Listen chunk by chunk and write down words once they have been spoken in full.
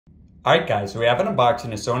Alright guys, so we have an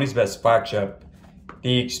unboxing of Sony's best flagship,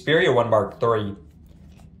 the Xperia 1 Mark III.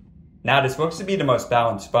 Now this looks to be the most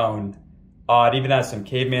balanced phone. It even has some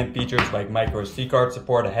caveman features like micro SD card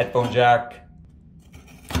support, a headphone jack.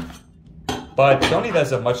 But Sony does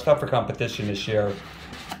have much tougher competition this year.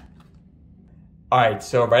 Alright,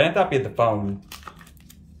 so right on top of the phone.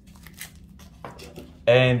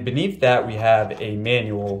 And beneath that we have a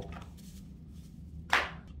manual.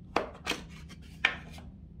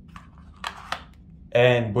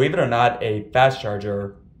 And believe it or not, a fast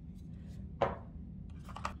charger.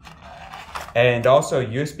 And also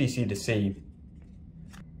USB-C to C.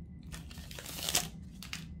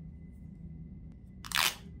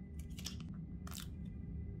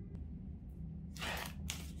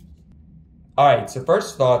 Alright, so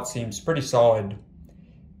first thought seems pretty solid.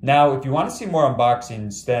 Now, if you want to see more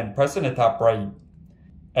unboxings, then press on the top right.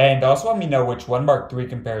 And also let me know which 1 Mark III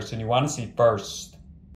comparison you want to see first.